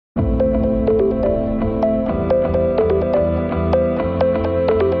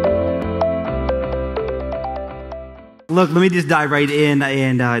Look, let me just dive right in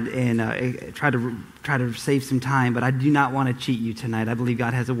and try to save some time, but I do not want to cheat you tonight. I believe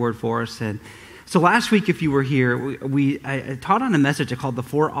God has a word for us. And so last week, if you were here, I taught on a message called the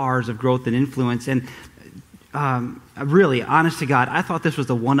 4 R's of growth and influence. And really, honest to God, I thought this was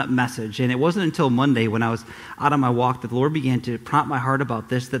a one-up message. And it wasn't until Monday when I was out on my walk that the Lord began to prompt my heart about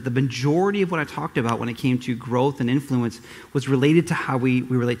this, that the majority of what I talked about when it came to growth and influence was related to how we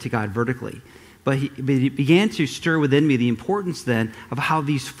relate to God vertically. But he began to stir within me the importance then of how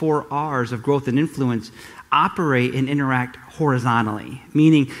these 4 R's of growth and influence operate and interact horizontally,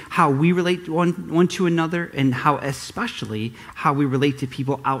 meaning how we relate one to another and how especially how we relate to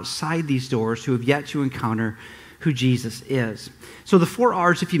people outside these doors who have yet to encounter who Jesus is. So the 4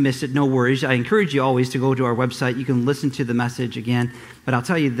 R's, if you missed it, no worries. I encourage you always to go to our website. You can listen to the message again. But I'll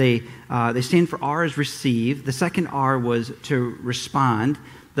tell you, they stand for R as receive. The second R was to respond.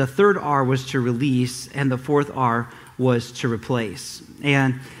 The third R was to release, and the fourth R was to replace.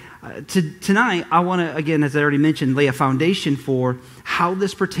 And tonight, I want to, again, as I already mentioned, lay a foundation for how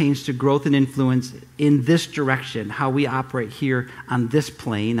this pertains to growth and influence in this direction, how we operate here on this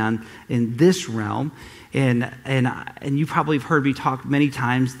plane, in this realm. And you probably have heard me talk many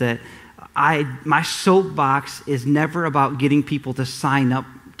times that my soapbox is never about getting people to sign up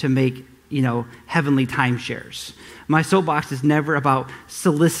to make heavenly timeshares. My soapbox is never about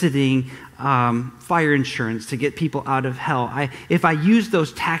soliciting fire insurance to get people out of hell. If I use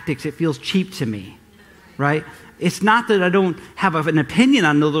those tactics, it feels cheap to me, right? It's not that I don't have an opinion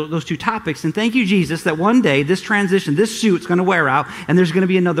on those two topics. And thank you, Jesus, that one day this transition, this suit's going to wear out and there's going to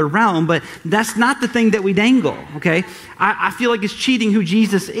be another realm. But that's not the thing that we dangle, okay? I feel like it's cheating who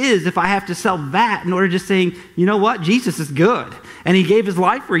Jesus is if I have to sell that in order to saying, you know what? Jesus is good. And he gave his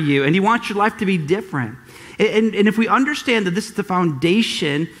life for you. And he wants your life to be different. And if we understand that this is the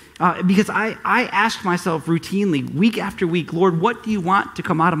foundation, because I ask myself routinely, week after week, Lord, what do you want to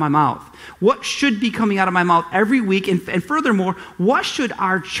come out of my mouth? What should be coming out of my mouth every week? And furthermore, what should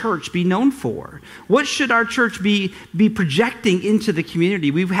our church be known for? What should our church be projecting into the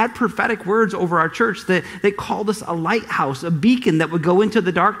community? We've had prophetic words over our church that called us a lighthouse, a beacon that would go into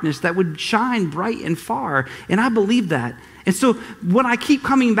the darkness, that would shine bright and far. And I believe that. And so what I keep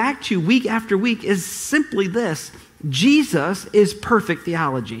coming back to week after week is simply this: Jesus is perfect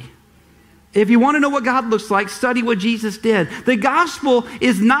theology. If you want to know what God looks like, study what Jesus did. The gospel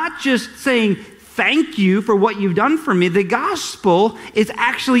is not just saying, thank you for what you've done for me. The gospel is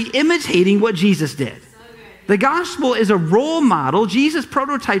actually imitating what Jesus did. The gospel is a role model. Jesus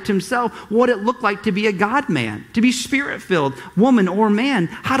prototyped himself what it looked like to be a God-man, to be spirit-filled, woman or man,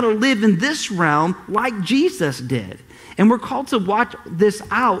 how to live in this realm like Jesus did. And we're called to watch this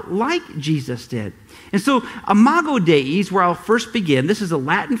out like Jesus did. And so, Imago Dei is where I'll first begin. This is a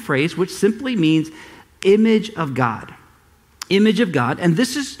Latin phrase which simply means image of God. Image of God. And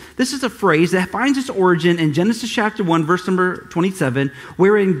this is a phrase that finds its origin in Genesis chapter 1, verse number 27,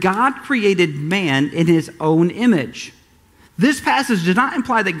 wherein God created man in his own image. This passage does not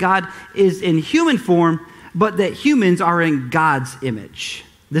imply that God is in human form, but that humans are in God's image.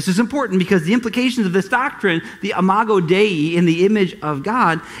 This is important because the implications of this doctrine, the Imago Dei, in the image of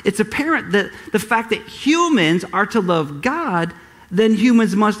God, it's apparent that the fact that humans are to love God, then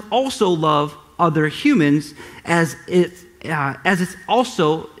humans must also love other humans, as it's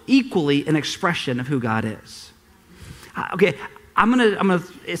also equally an expression of who God is. Okay, I'm gonna.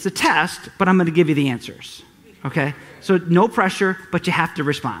 It's a test, but I'm gonna give you the answers. Okay, so no pressure, but you have to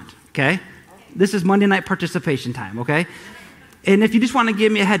respond. Okay, this is Monday night participation time. Okay. And if you just want to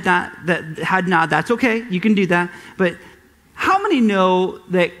give me a head nod, that's okay. You can do that. But how many know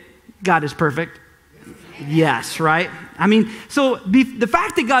that God is perfect? Yes, right? I mean, so the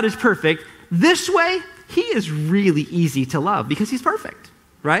fact that God is perfect, this way, he is really easy to love because he's perfect,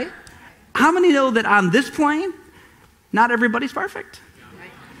 right? How many know that on this plane, not everybody's perfect?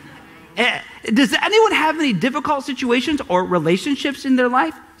 Does anyone have any difficult situations or relationships in their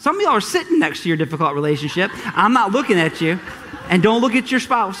life? Some of y'all are sitting next to your difficult relationship. I'm not looking at you. And don't look at your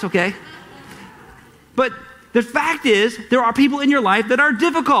spouse, okay? But the fact is, there are people in your life that are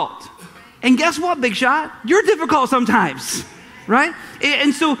difficult. And guess what, Big Shot? You're difficult sometimes, right?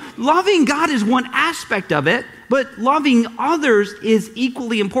 And so loving God is one aspect of it, but loving others is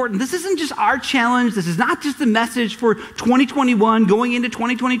equally important. This isn't just our challenge. This is not just the message for 2021 going into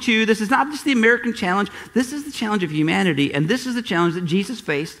 2022. This is not just the American challenge. This is the challenge of humanity, and this is the challenge that Jesus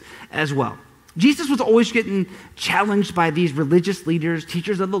faced as well. Jesus was always getting challenged by these religious leaders,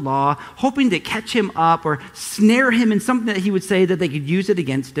 teachers of the law, hoping to catch him up or snare him in something that he would say that they could use it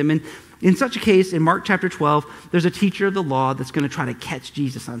against him. And in such a case, in Mark chapter 12, there's a teacher of the law that's going to try to catch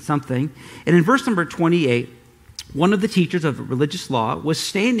Jesus on something. And in verse number 28, one of the teachers of religious law, was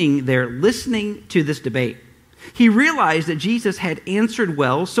standing there listening to this debate. He realized that Jesus had answered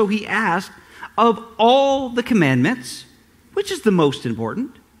well, so he asked, of all the commandments, which is the most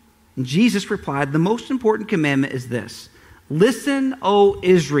important? And Jesus replied, the most important commandment is this: listen, O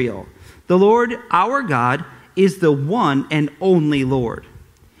Israel, the Lord our God is the one and only Lord.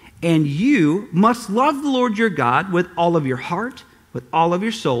 And you must love the Lord your God with all of your heart, with all of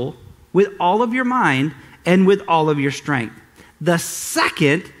your soul, with all of your mind, and with all of your strength. The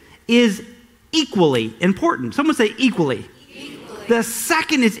second is equally important. Someone say equally. Equally. The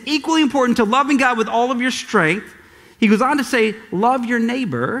second is equally important to loving God with all of your strength. He goes on to say, love your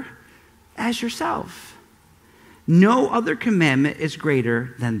neighbor as yourself. No other commandment is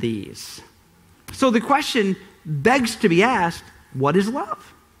greater than these. So the question begs to be asked, what is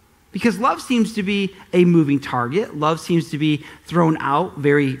love? Because love seems to be a moving target. Love seems to be thrown out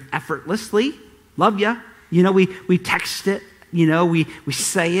very effortlessly. Love ya. You know, we text it. You know, we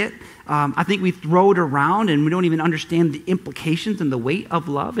say it. I think we throw it around and we don't even understand the implications and the weight of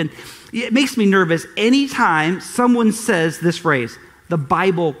love. And it makes me nervous anytime someone says this phrase, the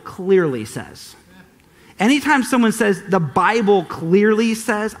Bible clearly says. Anytime someone says the Bible clearly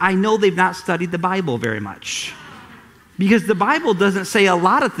says, I know they've not studied the Bible very much. Because the Bible doesn't say a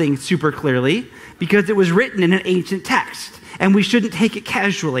lot of things super clearly because it was written in an ancient text. And we shouldn't take it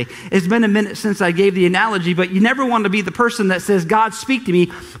casually. It's been a minute since I gave the analogy, but you never want to be the person that says, God, speak to me.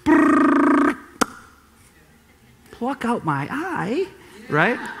 Pluck out my eye,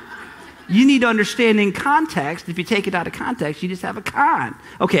 right? You need to understand in context. If you take it out of context, you just have a con.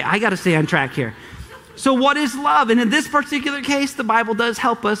 Okay, I got to stay on track here. So what is love? And in this particular case, the Bible does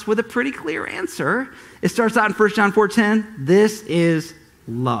help us with a pretty clear answer. It starts out in 1 John 4:10. This is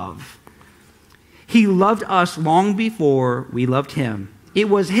love. He loved us long before we loved him. It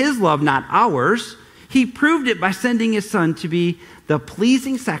was his love, not ours. He proved it by sending his son to be the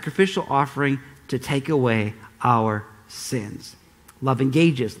pleasing sacrificial offering to take away our sins. Love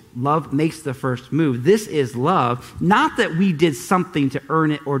engages. Love makes the first move. This is love. Not that we did something to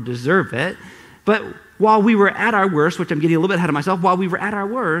earn it or deserve it, but while we were at our worst, which I'm getting a little bit ahead of myself, while we were at our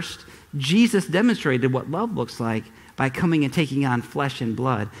worst, Jesus demonstrated what love looks like by coming and taking on flesh and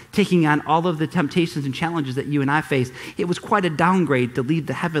blood, taking on all of the temptations and challenges that you and I face. It was quite a downgrade to leave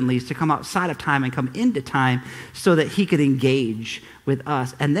the heavenlies, to come outside of time and come into time so that he could engage with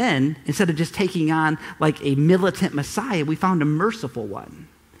us. And then, instead of just taking on like a militant Messiah, we found a merciful one.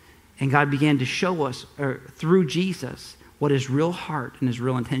 And God began to show us through Jesus what his real heart and his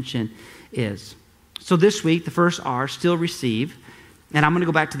real intention is. So this week, the first R, still receive. And I'm going to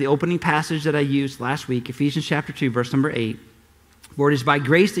go back to the opening passage that I used last week, Ephesians chapter 2, verse number 8. For it is by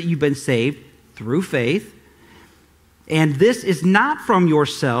grace that you've been saved through faith. And this is not from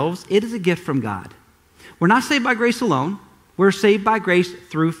yourselves. It is a gift from God. We're not saved by grace alone. We're saved by grace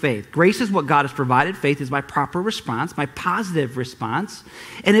through faith. Grace is what God has provided. Faith is my proper response, my positive response.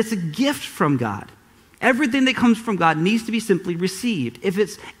 And it's a gift from God. Everything that comes from God needs to be simply received. If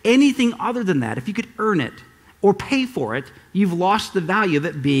it's anything other than that, if you could earn it or pay for it, you've lost the value of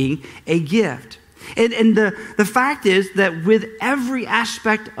it being a gift. And the fact is that with every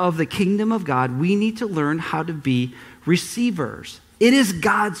aspect of the kingdom of God, we need to learn how to be receivers. It is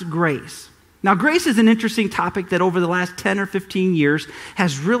God's grace. Now, grace is an interesting topic that over the last 10 or 15 years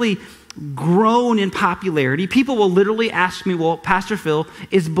has really grown in popularity. People will literally ask me, well, Pastor Phil,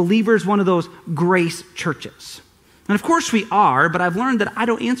 is Believers one of those grace churches? And of course we are, but I've learned that I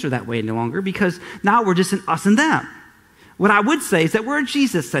don't answer that way any longer because now we're just an us and them. What I would say is that we're a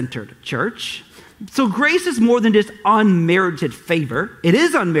Jesus-centered church. So grace is more than just unmerited favor. It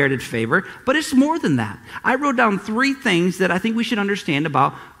is unmerited favor, but it's more than that. I wrote down 3 things that I think we should understand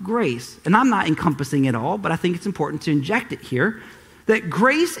about grace. And I'm not encompassing it all, but I think it's important to inject it here. That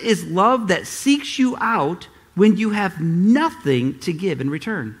grace is love that seeks you out when you have nothing to give in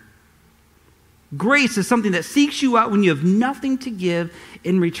return. Grace is something that seeks you out when you have nothing to give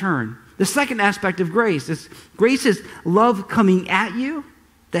in return. The second aspect of grace is love coming at you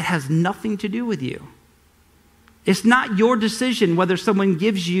that has nothing to do with you. It's not your decision whether someone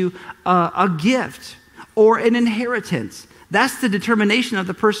gives you a gift or an inheritance. That's the determination of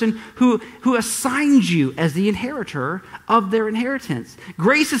the person who assigns you as the inheritor of their inheritance.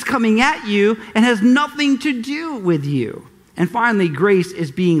 Grace is coming at you and has nothing to do with you. And finally, grace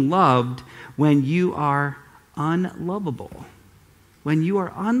is being loved when you are unlovable. When you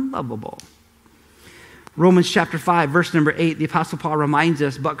are unlovable. Romans chapter 5, verse number 8, the Apostle Paul reminds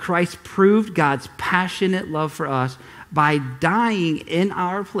us, but Christ proved God's passionate love for us by dying in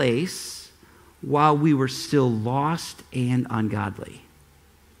our place while we were still lost and ungodly.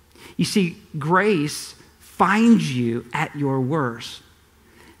 You see, grace finds you at your worst.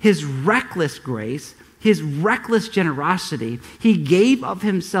 His reckless grace, his reckless generosity, he gave of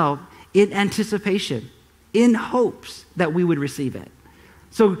himself in anticipation, in hopes that we would receive it.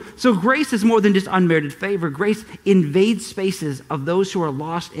 So grace is more than just unmerited favor. Grace invades spaces of those who are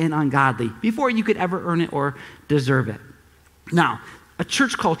lost and ungodly before you could ever earn it or deserve it. Now, a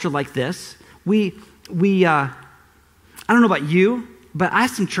church culture like this, I don't know about you, but I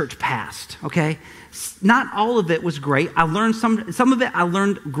have some church past, okay? Not all of it was great. I learned some of it, I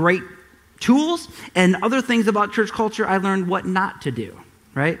learned great tools, and other things about church culture, I learned what not to do,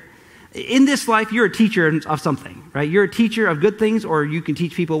 right? In this life, you're a teacher of something, right? You're a teacher of good things, or you can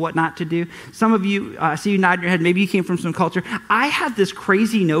teach people what not to do. Some of you, I see you nodding your head, maybe you came from some culture. I had this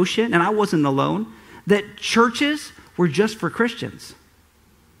crazy notion, and I wasn't alone, that churches were just for Christians.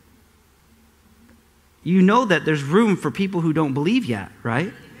 You know that there's room for people who don't believe yet,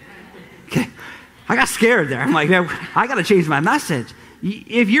 right? Okay. I got scared there. I'm like, man, I got to change my message.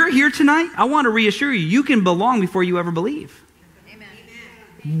 If you're here tonight, I want to reassure you, you can belong before you ever believe.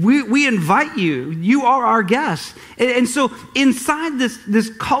 We invite you. You are our guests. And so inside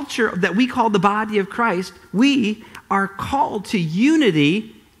this culture that we call the body of Christ, we are called to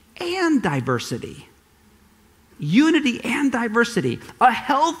unity and diversity. Unity and diversity. A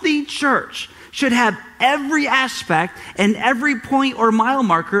healthy church should have every aspect and every point or mile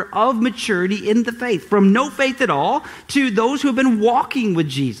marker of maturity in the faith, from no faith at all to those who have been walking with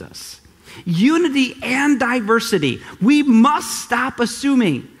Jesus. Unity and diversity. We must stop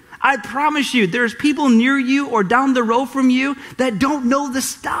assuming. I promise you, there's people near you or down the road from you that don't know the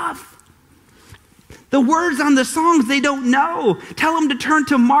stuff. The words on the songs they don't know. Tell them to turn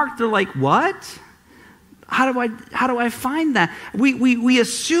to Mark. They're like, what? How do I find that? We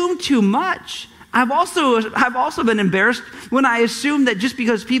assume too much. I've also been embarrassed when I assumed that just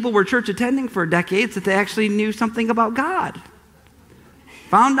because people were church attending for decades that they actually knew something about God.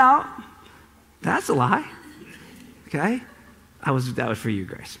 Found out that's a lie. Okay? That was for you,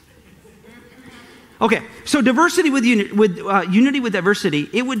 Grace. Okay, so diversity with unity with diversity,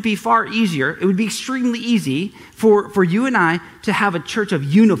 it would be far easier. It would be extremely easy for you and I to have a church of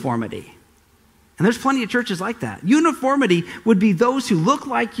uniformity. And there's plenty of churches like that. Uniformity would be those who look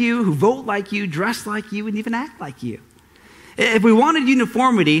like you, who vote like you, dress like you, and even act like you. If we wanted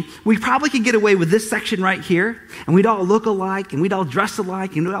uniformity, we probably could get away with this section right here, and we'd all look alike, and we'd all dress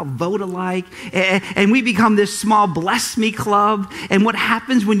alike, and we'd all vote alike, and we become this small bless me club. And what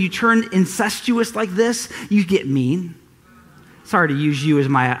happens when you turn incestuous like this? You get mean. Sorry to use you as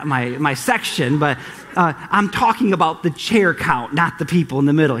my section, but I'm talking about the chair count, not the people in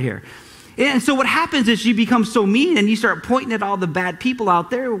the middle here. And so what happens is you become so mean and you start pointing at all the bad people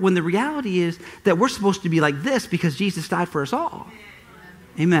out there when the reality is that we're supposed to be like this because Jesus died for us all.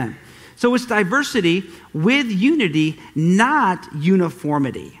 Amen. So it's diversity with unity, not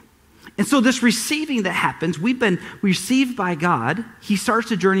uniformity. And so this receiving that happens, we've been received by God. He starts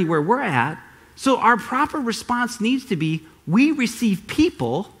the journey where we're at. So our proper response needs to be, we receive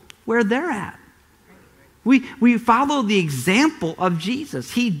people where they're at. We follow the example of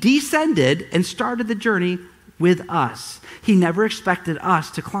Jesus. He descended and started the journey with us. He never expected us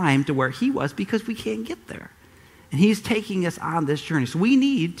to climb to where he was because we can't get there. And he's taking us on this journey. So we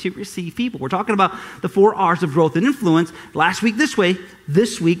need to receive people. We're talking about the 4 R's of growth and influence. Last week this way.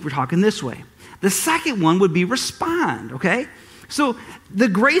 This week we're talking this way. The second one would be respond, okay? So the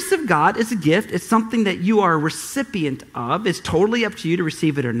grace of God is a gift. It's something that you are a recipient of. It's totally up to you to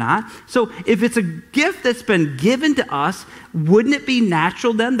receive it or not. So if it's a gift that's been given to us, wouldn't it be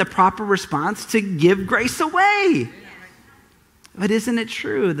natural then, the proper response, to give grace away? But isn't it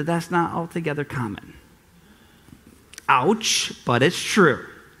true that that's not altogether common? Ouch, but it's true.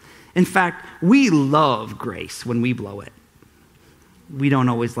 In fact, we love grace when we blow it. We don't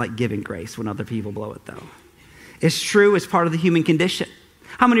always like giving grace when other people blow it, though. It's true, it's part of the human condition.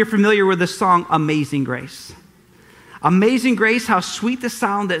 How many are familiar with the song Amazing Grace? Amazing Grace, how sweet the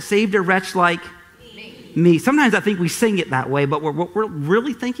sound that saved a wretch like me. Sometimes I think we sing it that way, but what we're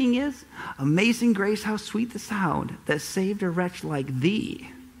really thinking is, Amazing Grace, how sweet the sound that saved a wretch like thee.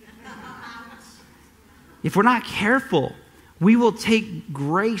 If we're not careful, we will take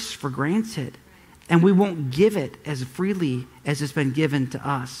grace for granted, and we won't give it as freely as it's been given to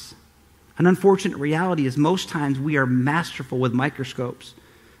us. An unfortunate reality is most times we are masterful with microscopes,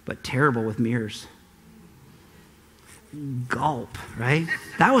 but terrible with mirrors. Gulp, right?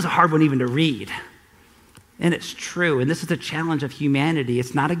 That was a hard one even to read. And it's true, and this is the challenge of humanity.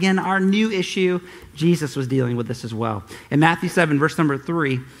 It's not, again, our new issue. Jesus was dealing with this as well. In Matthew 7, verse number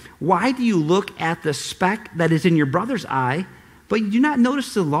 3, why do you look at the speck that is in your brother's eye, but you do not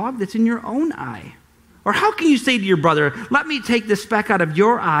notice the log that's in your own eye? Or how can you say to your brother, let me take the speck out of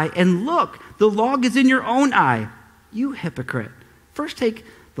your eye, and look, the log is in your own eye? You hypocrite. First take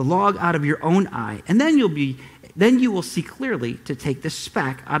the log out of your own eye, and then you will see clearly to take the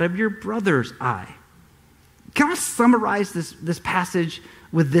speck out of your brother's eye. Can I summarize this passage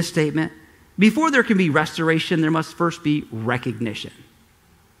with this statement? Before there can be restoration, there must first be recognition.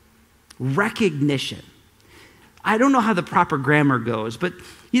 Recognition. I don't know how the proper grammar goes, but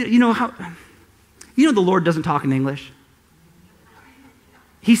you know the Lord doesn't talk in English?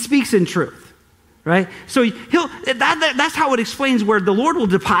 He speaks in truth, right? So that's how it explains where the Lord will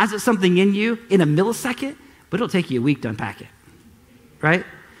deposit something in you in a millisecond, but it'll take you a week to unpack it, right?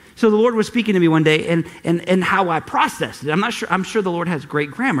 So the Lord was speaking to me one day and how I processed it. I'm sure the Lord has great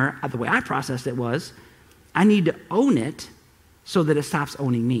grammar. The way I processed it was, I need to own it so that it stops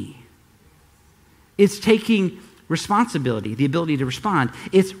owning me. It's taking responsibility, the ability to respond.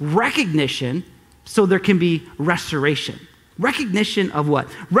 It's recognition so there can be restoration. Recognition of what?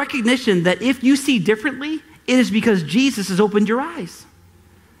 Recognition that if you see differently, it is because Jesus has opened your eyes.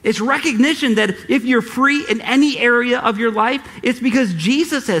 It's recognition that if you're free in any area of your life, it's because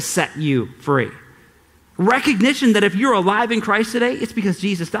Jesus has set you free. Recognition that if you're alive in Christ today, it's because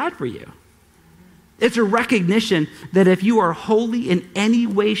Jesus died for you. It's a recognition that if you are holy in any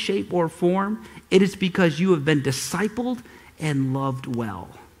way, shape, or form, it is because you have been discipled and loved well.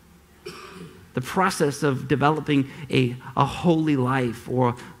 The process of developing a holy life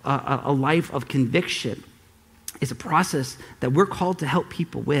or a life of conviction is a process that we're called to help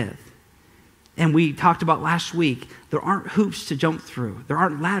people with. And we talked about last week, there aren't hoops to jump through. There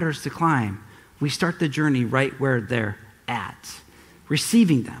aren't ladders to climb. We start the journey right where they're at,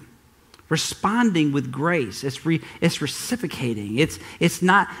 receiving them, responding with grace. It's reciprocating. It's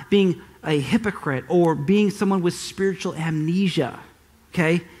not being a hypocrite or being someone with spiritual amnesia,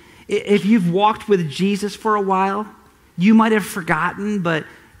 okay? If you've walked with Jesus for a while, you might have forgotten, but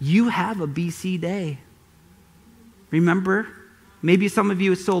you have a BC day. Remember? Maybe some of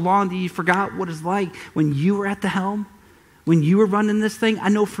you, it's so long that you forgot what it's like when you were at the helm, when you were running this thing. I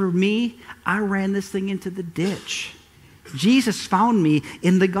know for me, I ran this thing into the ditch. Jesus found me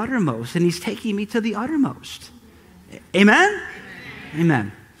in the guttermost, and he's taking me to the uttermost. Amen?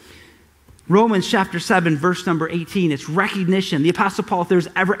 Amen. Romans chapter 7, verse number 18, it's recognition. The Apostle Paul, if there's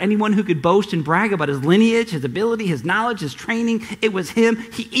ever anyone who could boast and brag about his lineage, his ability, his knowledge, his training, it was him.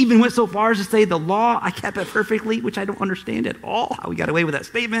 He even went so far as to say, the law, I kept it perfectly, which I don't understand at all how he got away with that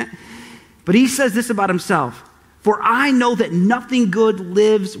statement. But he says this about himself, for I know that nothing good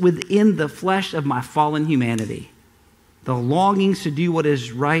lives within the flesh of my fallen humanity. The longings to do what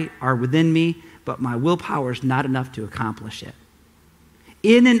is right are within me, but my willpower is not enough to accomplish it.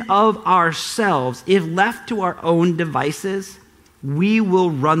 In and of ourselves, if left to our own devices, we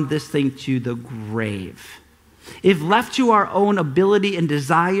will run this thing to the grave. If left to our own ability and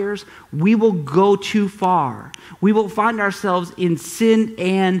desires, we will go too far. We will find ourselves in sin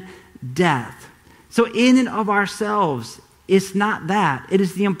and death. So in and of ourselves, it's not that. It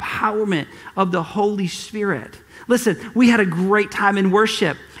is the empowerment of the Holy Spirit. Listen, we had a great time in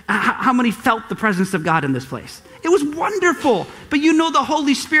worship. How many felt the presence of God in this place? It was wonderful. But you know the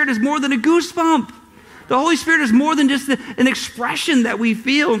Holy Spirit is more than a goosebump. The Holy Spirit is more than just an expression that we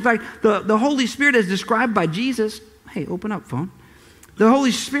feel. In fact, the Holy Spirit as described by Jesus. Hey, open up, phone. The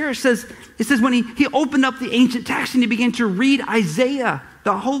Holy Spirit says when he opened up the ancient text and he began to read Isaiah,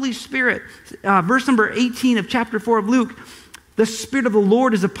 the Holy Spirit, verse number 18 of chapter 4 of Luke, the Spirit of the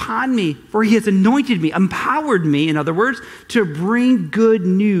Lord is upon me, for he has anointed me, empowered me, in other words, to bring good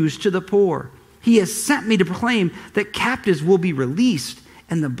news to the poor. He has sent me to proclaim that captives will be released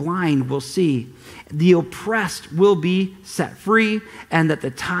and the blind will see. The oppressed will be set free, and that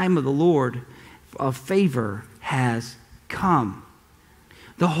the time of the Lord of favor has come.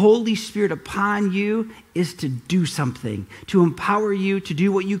 The Holy Spirit upon you is to do something, to empower you to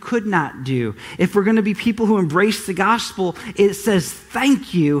do what you could not do. If we're going to be people who embrace the gospel, it says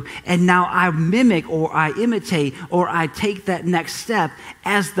thank you, and now I mimic or I imitate or I take that next step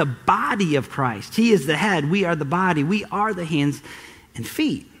as the body of Christ. He is the head, we are the body, we are the hands and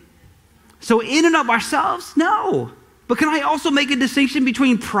feet. So in and of ourselves, no. But can I also make a distinction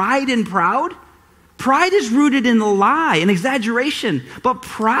between pride and proud? Pride is rooted in a lie and exaggeration, but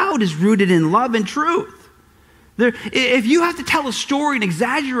proud is rooted in love and truth. If you have to tell a story and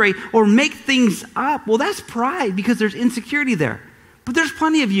exaggerate or make things up, well, that's pride because there's insecurity there. But there's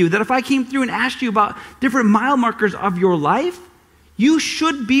plenty of you that if I came through and asked you about different mile markers of your life, you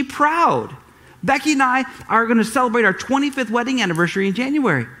should be proud. Becky and I are going to celebrate our 25th wedding anniversary in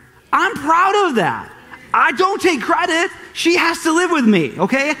January. I'm proud of that. I don't take credit. She has to live with me,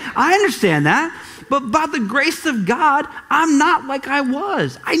 okay? I understand that. But by the grace of God, I'm not like I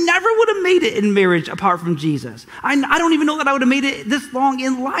was. I never would have made it in marriage apart from Jesus. I don't even know that I would have made it this long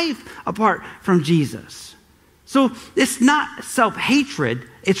in life apart from Jesus. So it's not self-hatred.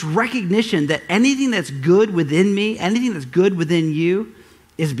 It's recognition that anything that's good within me, anything that's good within you,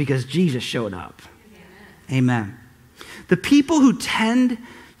 is because Jesus showed up. Amen. The people who tend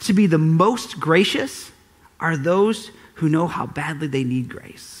to be the most gracious are those who know how badly they need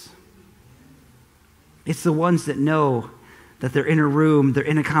grace. It's the ones that know that they're in a room, they're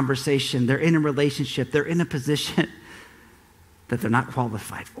in a conversation, they're in a relationship, they're in a position that they're not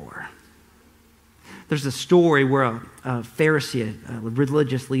qualified for. There's a story where a Pharisee, a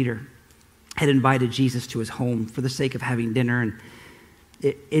religious leader, had invited Jesus to his home for the sake of having dinner.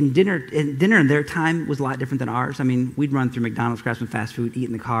 And dinner in their time was a lot different than ours. I mean, we'd run through McDonald's, grab some fast food, eat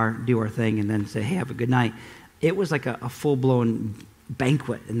in the car, do our thing, and then say, hey, have a good night. It was like a full-blown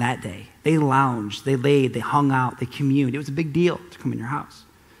banquet in that day. They lounged, they laid, they hung out, they communed. It was a big deal to come in your house.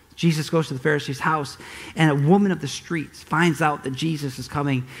 Jesus goes to the Pharisee's house, and a woman of the streets finds out that Jesus is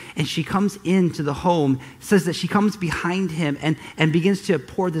coming, and she comes into the home, says that she comes behind him and begins to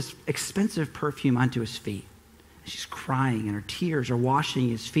pour this expensive perfume onto his feet. She's crying, and her tears are washing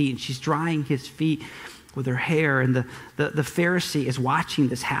his feet, and she's drying his feet with her hair. And the Pharisee is watching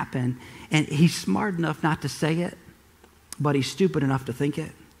this happen, and he's smart enough not to say it, but he's stupid enough to think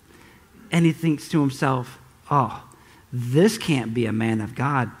it. And he thinks to himself, oh, this can't be a man of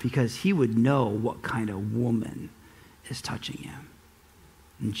God, because he would know what kind of woman is touching him.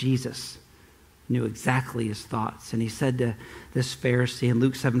 And Jesus knew exactly his thoughts. And he said to this Pharisee in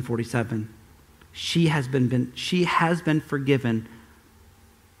Luke 7:47, She has been forgiven.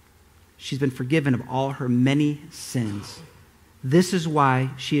 She's been forgiven of all her many sins. This is why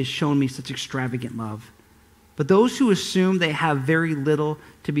she has shown me such extravagant love. But those who assume they have very little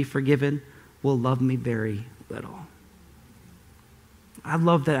to be forgiven will love me very little. I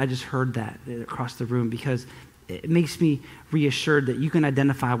love that I just heard that across the room, because it makes me reassured that you can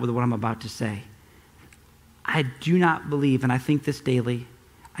identify with what I'm about to say. I do not believe, and I think this daily,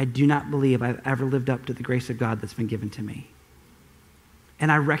 I do not believe I've ever lived up to the grace of God that's been given to me.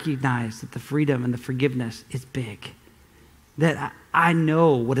 And I recognize that the freedom and the forgiveness is big. That I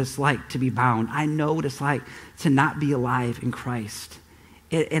know what it's like to be bound. I know what it's like to not be alive in Christ.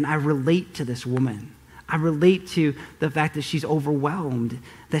 And I relate to this woman. I relate to the fact that she's overwhelmed,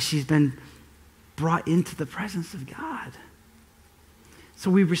 that she's been brought into the presence of God. So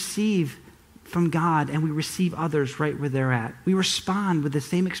we receive from God, and we receive others right where they're at. We respond with the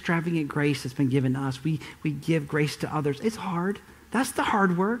same extravagant grace that's been given to us. We give grace to others. It's hard. That's the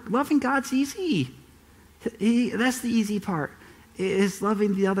hard work. Loving God's easy. That's the easy part, is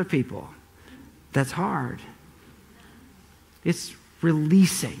loving the other people. That's hard. It's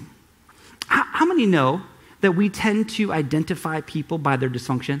releasing. How many know that we tend to identify people by their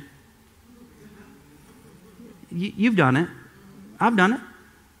dysfunction? You've done it. I've done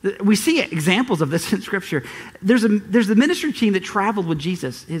it. We see examples of this in Scripture. There's the ministry team that traveled with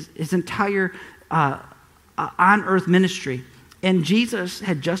Jesus, his entire on-earth ministry. And Jesus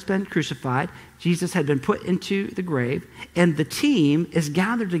had just been crucified. Jesus had been put into the grave. And the team is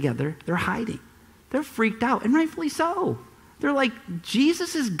gathered together. They're hiding. They're freaked out, and rightfully so. They're like,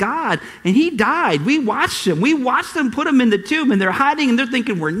 Jesus is God, and he died. We watched him. We watched them put him in the tomb, and they're hiding, and they're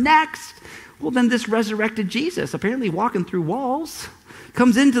thinking, we're next. Well, then this resurrected Jesus, apparently walking through walls,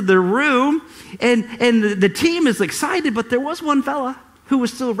 comes into the room, and the team is excited, but there was one fella who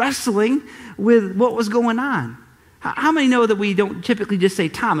was still wrestling with what was going on. How many know that we don't typically just say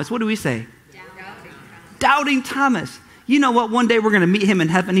Thomas? What do we say? Doubting Thomas. You know what? One day we're going to meet him in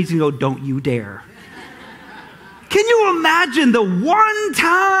heaven. He's going to go, don't you dare. Can you imagine the one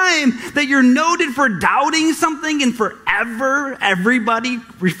time that you're noted for doubting something and forever everybody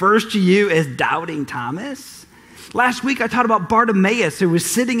refers to you as Doubting Thomas? Last week I taught about Bartimaeus, who was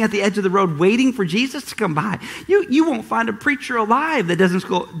sitting at the edge of the road waiting for Jesus to come by. You won't find a preacher alive that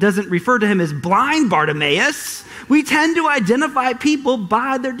doesn't refer to him as blind Bartimaeus. We tend to identify people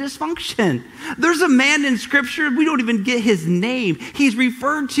by their dysfunction. There's a man in Scripture, we don't even get his name. He's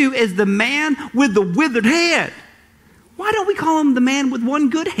referred to as the man with the withered hand. Why don't we call him the man with one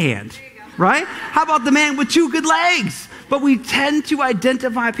good hand? Right? How about the man with two good legs? But we tend to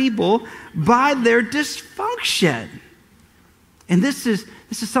identify people by their dysfunction. And this is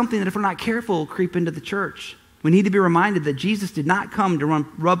something that if we're not careful will creep into the church. We need to be reminded that Jesus did not come to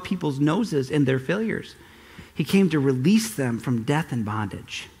rub people's noses in their failures. He came to release them from death and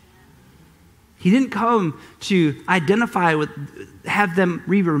bondage. He didn't come to identify with, have them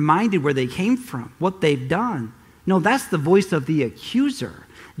be reminded where they came from, what they've done, No, that's the voice of the accuser.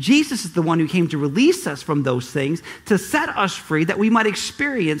 Jesus is the one who came to release us from those things, to set us free, that we might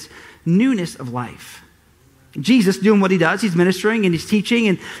experience newness of life. Jesus doing what he does, he's ministering and he's teaching,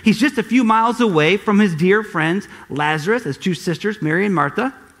 and he's just a few miles away from his dear friends, Lazarus, his two sisters, Mary and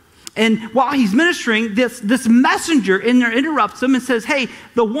Martha. And while he's ministering, this messenger in there interrupts him and says, hey,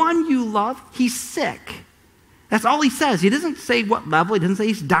 the one you love, he's sick. That's all he says. He doesn't say what level. He doesn't say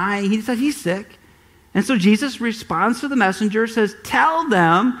he's dying. He says he's sick. And so Jesus responds to the messenger, says, tell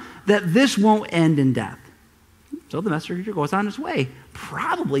them that this won't end in death. So the messenger goes on his way,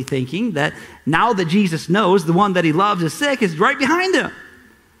 probably thinking that now that Jesus knows the one that he loves is sick, is right behind him.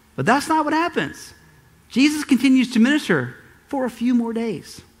 But that's not what happens. Jesus continues to minister for a few more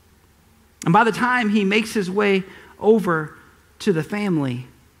days. And by the time he makes his way over to the family,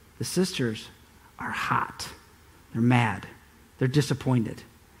 the sisters are hot. They're mad. They're disappointed.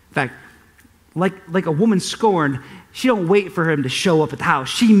 In fact, like a woman scorned, she don't wait for him to show up at the house.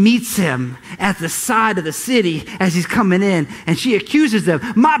 She meets him at the side of the city as he's coming in, and she accuses him.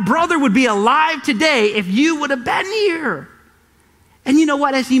 My brother would be alive today if you would have been here. And you know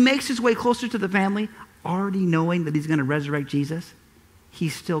what? As he makes his way closer to the family, already knowing that he's going to resurrect Jesus, he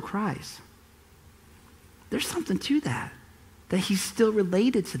still cries. There's something to that he's still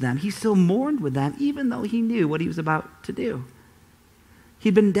related to them. He still mourned with them, even though he knew what he was about to do.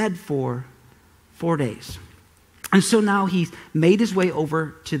 He'd been dead for 4 days. And so now he's made his way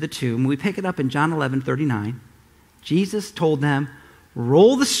over to the tomb. We pick it up in John 11:39. Jesus told them,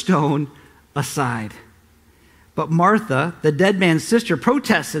 roll the stone aside. But Martha, the dead man's sister,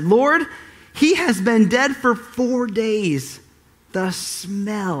 protested, Lord, he has been dead for 4 days. The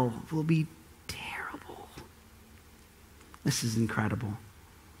smell will be terrible. This is incredible.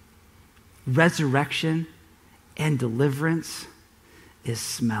 Resurrection and deliverance is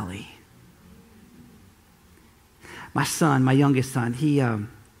smelly. My son, my youngest son, he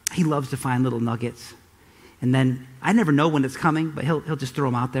loves to find little nuggets. And then I never know when it's coming, but he'll just throw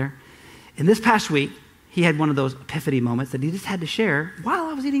them out there. And this past week, he had one of those epiphany moments that he just had to share while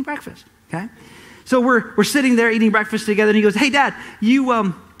I was eating breakfast, okay? So we're sitting there eating breakfast together, and he goes, hey, Dad, you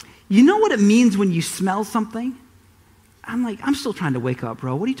know what it means when you smell something? I'm like, I'm still trying to wake up,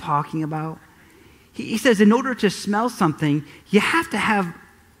 bro. What are you talking about? He says, in order to smell something, you have to have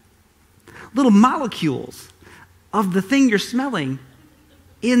little molecules of the thing you're smelling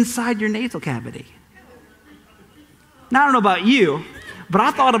inside your nasal cavity. Now, I don't know about you, but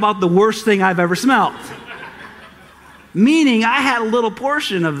I thought about the worst thing I've ever smelled. Meaning I had a little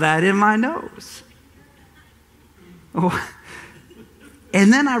portion of that in my nose. Oh.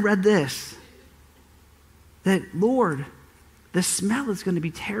 And then I read this, that, Lord, the smell is going to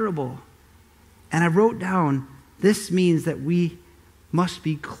be terrible. And I wrote down, this means that we must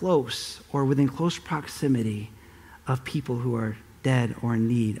be close or within close proximity of people who are dead or in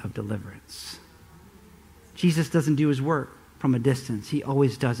need of deliverance. Jesus doesn't do his work from a distance. He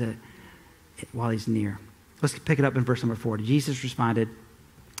always does it while he's near. Let's pick it up in verse number 40. Jesus responded,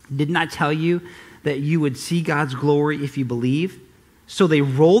 didn't I tell you that you would see God's glory if you believe? So they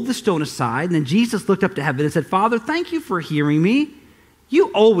rolled the stone aside, and then Jesus looked up to heaven and said, Father, thank you for hearing me.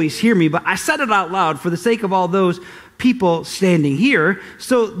 You always hear me, but I said it out loud for the sake of all those people standing here,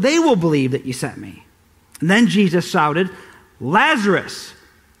 so they will believe that you sent me. And then Jesus shouted, Lazarus,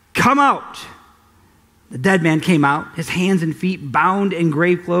 come out. The dead man came out, his hands and feet bound in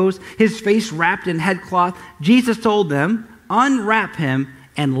grave clothes, his face wrapped in headcloth. Jesus told them, unwrap him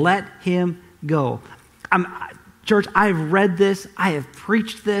and let him go. Church, I've read this. I have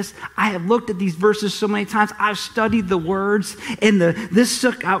preached this. I have looked at these verses so many times. I've studied the words, and this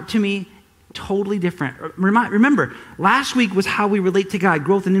stuck out to me totally different. Remember, last week was how we relate to God,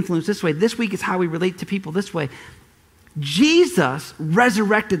 growth and influence this way. This week is how we relate to people this way. Jesus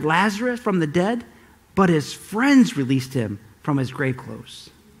resurrected Lazarus from the dead, but his friends released him from his grave clothes.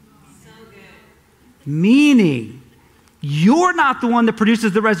 So good. Meaning, you're not the one that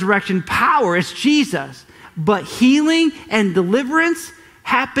produces the resurrection power. It's Jesus. But healing and deliverance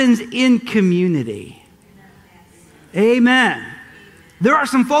happens in community. Amen. There are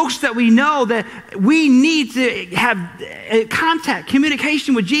some folks that we know that we need to have contact,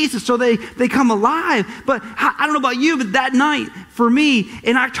 communication with Jesus so they come alive. But I don't know about you, but that night for me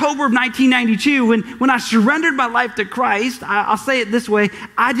in October of 1992, when I surrendered my life to Christ, I'll say it this way,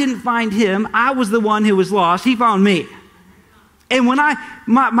 I didn't find him. I was the one who was lost. He found me. And when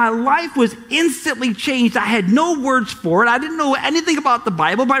my life was instantly changed, I had no words for it. I didn't know anything about the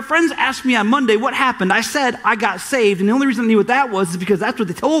Bible. My friends asked me on Monday, what happened? I said, I got saved. And the only reason I knew what that was is because that's what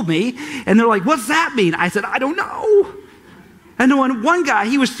they told me. And they're like, what's that mean? I said, I don't know. And one guy,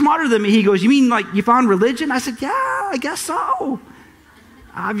 he was smarter than me. He goes, you mean like you found religion? I said, yeah, I guess so.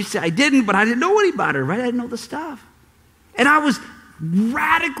 Obviously I didn't, but I didn't know any better, right? I didn't know the stuff. And I was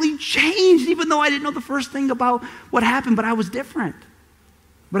radically changed, even though I didn't know the first thing about what happened, but I was different.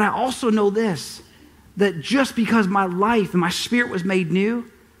 But I also know this, that just because my life and my spirit was made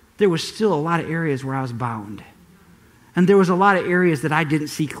new, there was still a lot of areas where I was bound. And there was a lot of areas that I didn't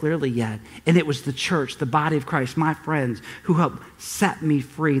see clearly yet. And it was the church, the body of Christ, my friends, who helped set me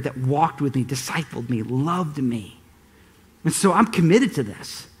free, that walked with me, discipled me, loved me. And so I'm committed to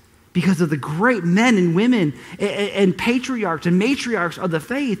this because of the great men and women and patriarchs and matriarchs of the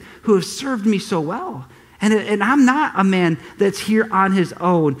faith who have served me so well. And I'm not a man that's here on his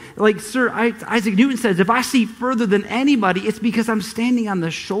own. Like Sir Isaac Newton says, if I see further than anybody, it's because I'm standing on the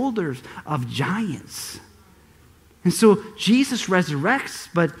shoulders of giants. And so Jesus resurrects,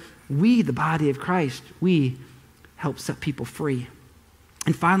 but we, the body of Christ, we help set people free.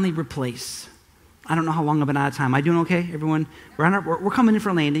 And finally, replace. I don't know how long I've been out of time. Am I doing okay, everyone? We're coming in for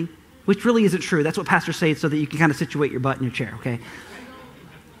a landing, which really isn't true. That's what pastors say so that you can kind of situate your butt in your chair, okay?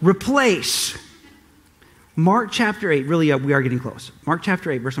 Replace. Mark chapter 8, really, we are getting close. Mark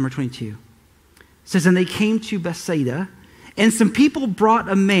chapter 8, verse number 22 says, and they came to Bethsaida, and some people brought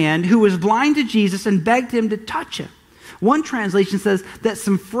a man who was blind to Jesus and begged him to touch him. One translation says that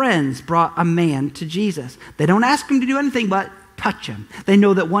some friends brought a man to Jesus. They don't ask him to do anything but touch him. They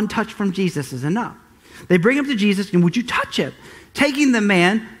know that one touch from Jesus is enough. They bring him to Jesus, and would you touch him? Taking the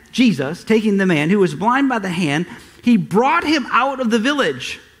man who was blind by the hand, he brought him out of the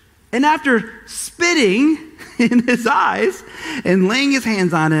village. And after spitting in his eyes and laying his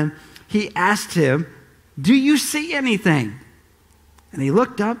hands on him, he asked him, do you see anything? And he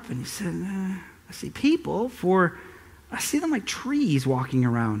looked up and he said, I see people, for I see them like trees walking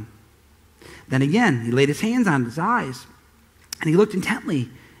around. Then again, he laid his hands on his eyes and he looked intently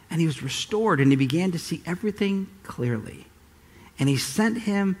and he was restored and he began to see everything clearly. And he sent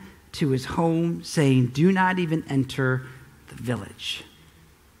him to his home saying, do not even enter the village.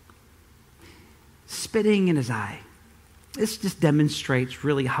 Spitting in his eye. This just demonstrates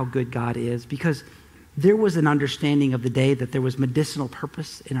really how good God is, because there was an understanding of the day that there was medicinal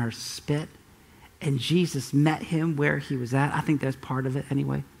purpose in our spit, and Jesus met him where he was at. I think that's part of it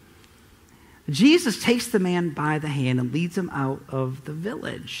anyway. Jesus takes the man by the hand and leads him out of the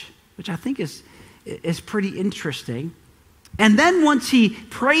village, which I think is pretty interesting. And then once he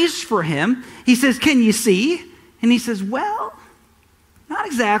prays for him, he says, can you see? And he says, well, not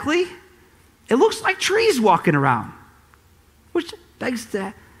exactly. It looks like trees walking around, which begs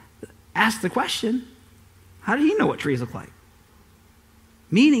to ask the question, how did he know what trees look like?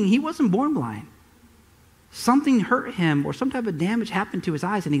 Meaning he wasn't born blind. Something hurt him or some type of damage happened to his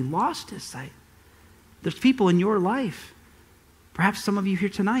eyes and he lost his sight. There's people in your life, perhaps some of you here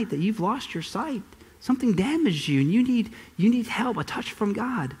tonight, that you've lost your sight. Something damaged you and you need help, a touch from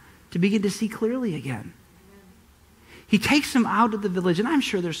God to begin to see clearly again. He takes him out of the village, and I'm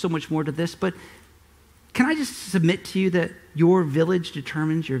sure there's so much more to this, but can I just submit to you that your village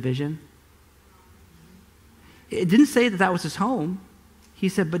determines your vision? It didn't say that that was his home. He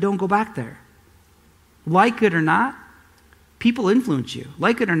said, but don't go back there. Like it or not, people influence you.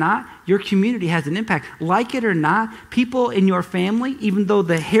 Like it or not, your community has an impact. Like it or not, people in your family, even though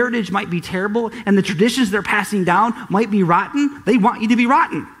the heritage might be terrible and the traditions they're passing down might be rotten, they want you to be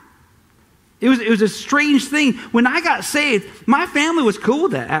rotten. It was a strange thing. When I got saved, my family was cool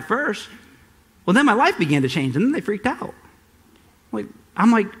with that at first. Well, then my life began to change, and then they freaked out.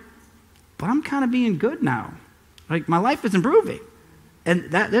 I'm like, but I'm kind of being good now. Like, my life is improving. And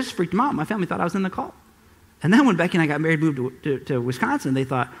that just freaked them out. My family thought I was in the cult. And then when Becky and I got married, moved to Wisconsin, they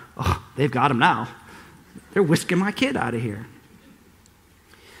thought, oh, they've got him now. They're whisking my kid out of here.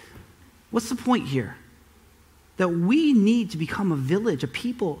 What's the point here? That we need to become a village, a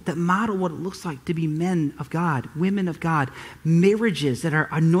people that model what it looks like to be men of God, women of God, marriages that are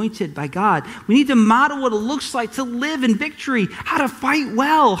anointed by God. We need to model what it looks like to live in victory, how to fight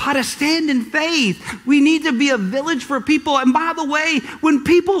well, how to stand in faith. We need to be a village for people. And by the way, when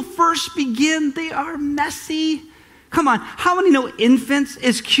people first begin, they are messy. Come on, how many know infants,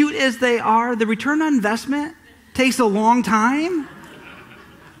 as cute as they are, the return on investment takes a long time?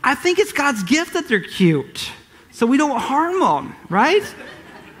 I think it's God's gift that they're cute, so we don't harm them, right?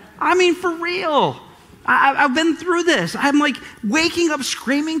 I mean, for real. I've been through this. I'm like waking up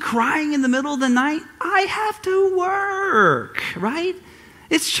screaming, crying in the middle of the night. I have to work, right?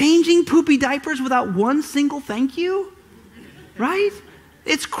 It's changing poopy diapers without one single thank you, right?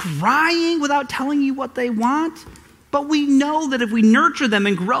 It's crying without telling you what they want. But we know that if we nurture them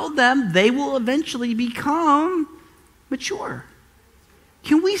and grow them, they will eventually become mature.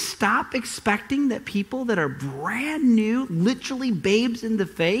 Can we stop expecting that people that are brand new, literally babes in the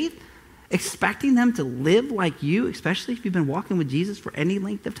faith, expecting them to live like you, especially if you've been walking with Jesus for any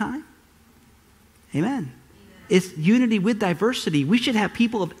length of time? Amen. It's unity with diversity. We should have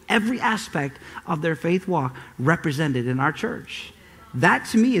people of every aspect of their faith walk represented in our church. That,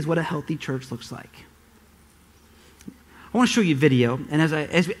 to me, is what a healthy church looks like. I want to show you a video, and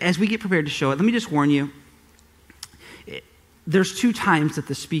as we get prepared to show it, let me just warn you, there's 2 times that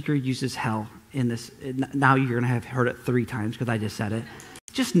the speaker uses hell in this. Now you're going to have heard it 3 times because I just said it.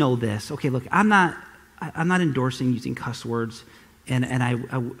 Just know this. Okay, look, I'm not endorsing using cuss words, and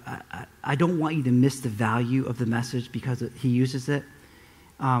I don't want you to miss the value of the message because he uses it.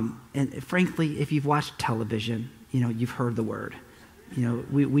 And frankly, if you've watched television, you've heard the word.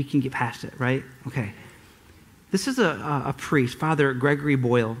 We can get past it, right? Okay. This is a priest, Father Gregory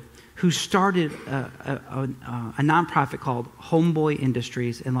Boyle, who started a nonprofit called Homeboy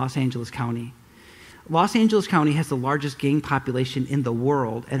Industries in Los Angeles County. Los Angeles County has the largest gang population in the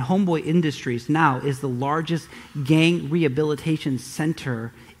world, and Homeboy Industries now is the largest gang rehabilitation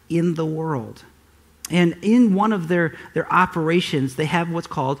center in the world. And in one of their operations, they have what's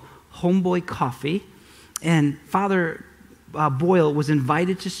called Homeboy Coffee, and Father Boyle was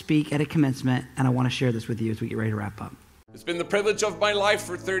invited to speak at a commencement, and I want to share this with you as we get ready to wrap up. It's been the privilege of my life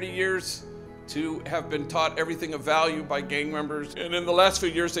for 30 years to have been taught everything of value by gang members. And in the last few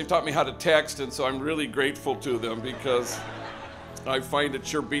years, they've taught me how to text, and so I'm really grateful to them because I find it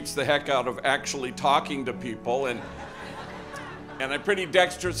sure beats the heck out of actually talking to people. And I'm pretty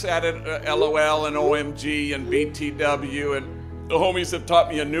dexterous at it, LOL and OMG and BTW. And the homies have taught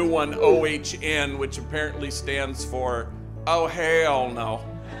me a new one, OHN, which apparently stands for, oh, hell no.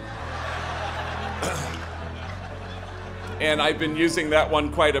 And I've been using that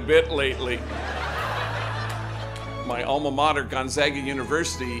one quite a bit lately. My alma mater, Gonzaga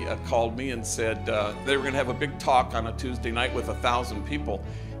University, called me and said they were going to have a big talk on a Tuesday night with 1,000 people.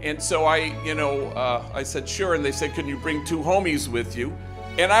 And so I said, sure. And they said, can you bring 2 homies with you?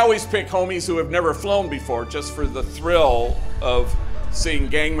 And I always pick homies who have never flown before, just for the thrill of seeing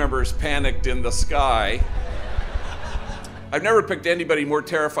gang members panicked in the sky. I've never picked anybody more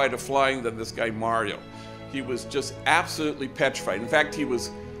terrified of flying than this guy, Mario. He was just absolutely petrified. In fact, he was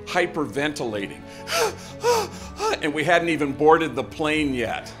hyperventilating. And we hadn't even boarded the plane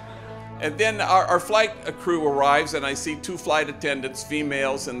yet. And then our flight crew arrives, and I see 2 flight attendants,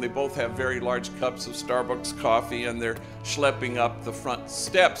 females, and they both have very large cups of Starbucks coffee, and they're schlepping up the front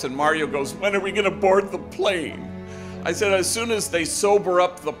steps. And Mario goes, when are we going to board the plane? I said, as soon as they sober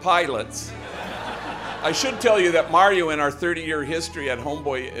up the pilots. I should tell you that Mario, in our 30-year history at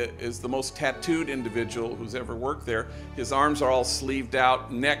Homeboy, is the most tattooed individual who's ever worked there. His arms are all sleeved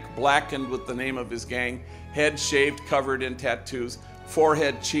out, neck blackened with the name of his gang, head shaved, covered in tattoos,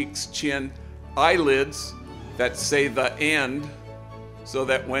 forehead, cheeks, chin, eyelids that say the end, so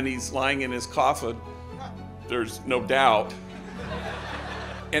that when he's lying in his coffin, there's no doubt.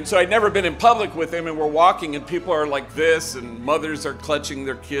 And so I'd never been in public with him, and we're walking and people are like this and mothers are clutching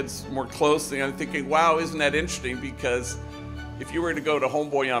their kids more closely. I'm thinking, wow, isn't that interesting? Because if you were to go to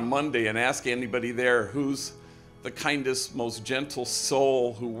Homeboy on Monday and ask anybody there who's the kindest, most gentle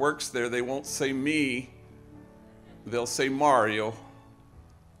soul who works there, they won't say me, they'll say Mario.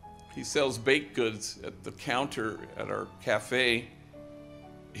 He sells baked goods at the counter at our cafe.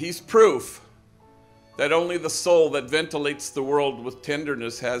 He's proof that only the soul that ventilates the world with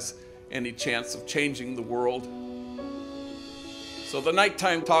tenderness has any chance of changing the world. So the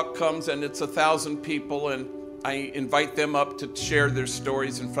nighttime talk comes, and it's 1,000 people, and I invite them up to share their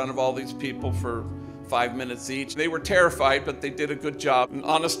stories in front of all these people for 5 minutes each. They were terrified, but they did a good job. And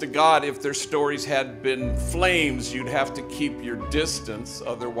honest to God, if their stories had been flames, you'd have to keep your distance,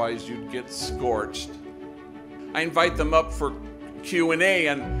 otherwise you'd get scorched. I invite them up for Q&A,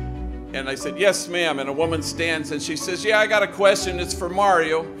 and I said, yes, ma'am. And a woman stands and she says, yeah, I got a question. It's for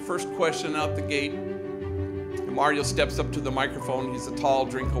Mario. First question out the gate. And Mario steps up to the microphone. He's a tall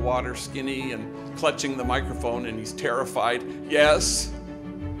drink of water, skinny, and clutching the microphone, and he's terrified. Yes.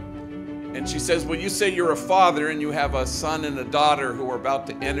 And she says, well, you say you're a father and you have a son and a daughter who are about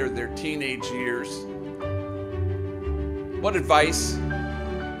to enter their teenage years. What advice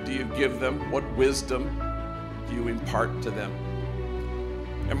do you give them? What wisdom do you impart to them?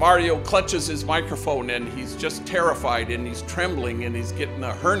 And Mario clutches his microphone, and he's just terrified, and he's trembling, and he's getting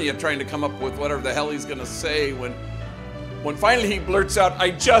a hernia trying to come up with whatever the hell he's going to say when finally he blurts out,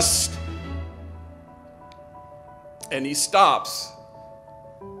 and he stops,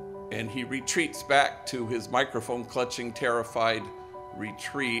 and he retreats back to his microphone clutching, terrified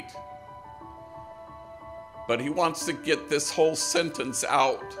retreat. but he wants to get this whole sentence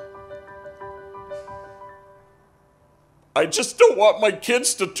out. I just don't want my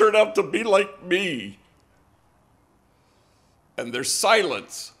kids to turn out to be like me. And there's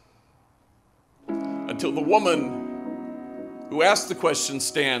silence until the woman who asked the question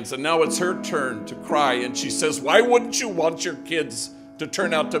stands, and now it's her turn to cry, and she says, why wouldn't you want your kids to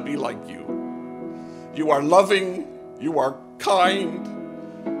turn out to be like you? You are loving, you are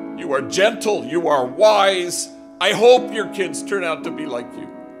kind, you are gentle, you are wise. I hope your kids turn out to be like you.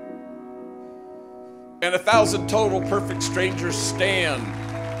 And 1,000 total perfect strangers stand,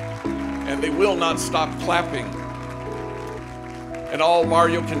 and they will not stop clapping. And all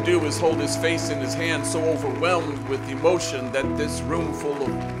Mario can do is hold his face in his hand, so overwhelmed with emotion that this room full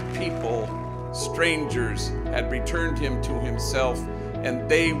of people, strangers, had returned him to himself, and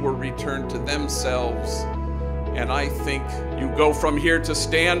they were returned to themselves. And I think you go from here to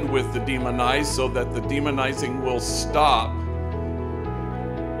stand with the demonized so that the demonizing will stop.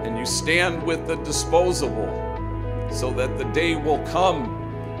 And you stand with the disposable so that the day will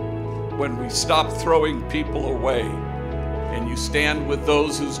come when we stop throwing people away. And you stand with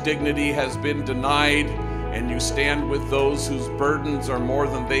those whose dignity has been denied, and you stand with those whose burdens are more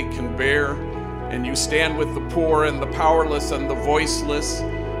than they can bear, and you stand with the poor and the powerless and the voiceless.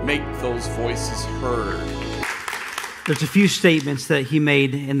 Make those voices heard. There's a few statements that he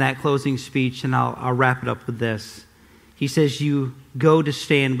made in that closing speech, and I'll wrap it up with this. He says, you go to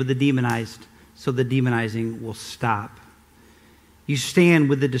stand with the demonized so the demonizing will stop. You stand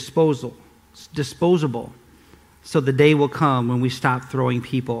with the disposable so the day will come when we stop throwing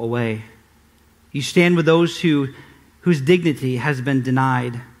people away. You stand with those whose dignity has been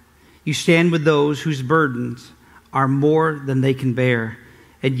denied. You stand with those whose burdens are more than they can bear.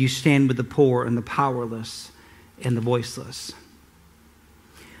 And you stand with the poor and the powerless and the voiceless.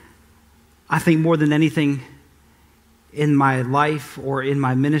 I think more than anything in my life or in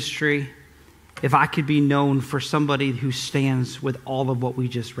my ministry, if I could be known for somebody who stands with all of what we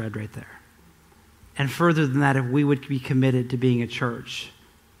just read right there. And further than that, if we would be committed to being a church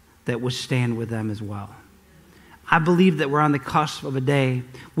that would stand with them as well. I believe that we're on the cusp of a day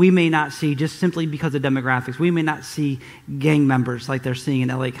we may not see, just simply because of demographics, we may not see gang members like they're seeing in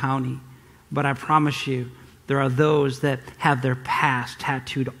LA County. But I promise you, there are those that have their past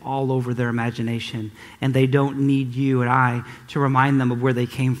tattooed all over their imagination, and they don't need you and I to remind them of where they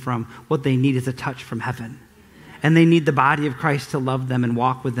came from. What they need is a touch from heaven. And they need the body of Christ to love them and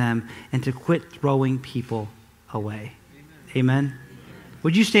walk with them and to quit throwing people away. Amen.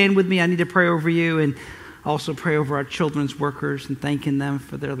 Would you stand with me? I need to pray over you and also pray over our children's workers and thanking them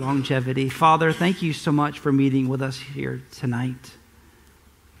for their longevity. Father, thank you so much for meeting with us here tonight.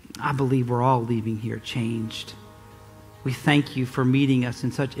 I believe we're all leaving here changed. We thank you for meeting us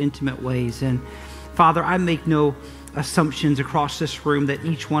in such intimate ways. And Father, I make no assumptions across this room that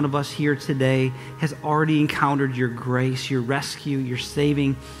each one of us here today has already encountered your grace, your rescue, your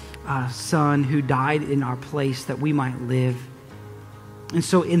saving Son who died in our place that we might live. And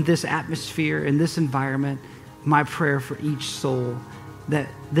so in this atmosphere, in this environment, my prayer for each soul, that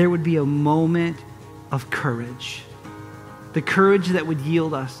there would be a moment of courage. The courage that would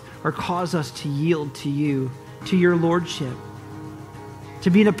yield us or cause us to yield to you, to your lordship. To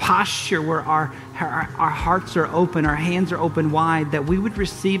be in a posture where our hearts are open, our hands are open wide, that we would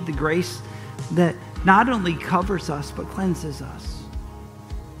receive the grace that not only covers us, but cleanses us.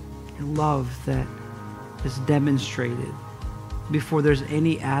 And love that is demonstrated before there's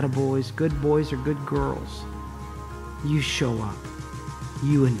any attaboys, good boys or good girls. You show up.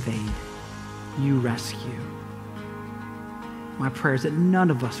 You invade. You rescue. My prayer is that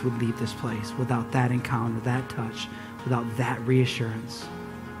none of us would leave this place without that encounter, that touch, without that reassurance.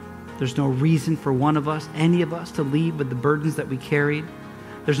 There's no reason for one of us, any of us, to leave with the burdens that we carried.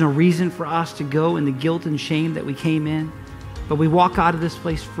 There's no reason for us to go in the guilt and shame that we came in. But we walk out of this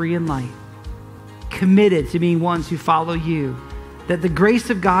place free and light, committed to being ones who follow you. That the grace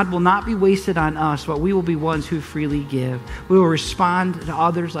of God will not be wasted on us, but we will be ones who freely give. We will respond to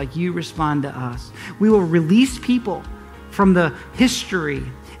others like you respond to us. We will release people from the history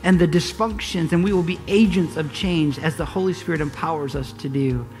and the dysfunctions, and we will be agents of change as the Holy Spirit empowers us to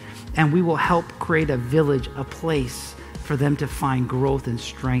do. And we will help create a village, a place for them to find growth and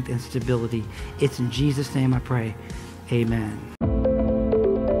strength and stability. It's in Jesus' name I pray. Amen.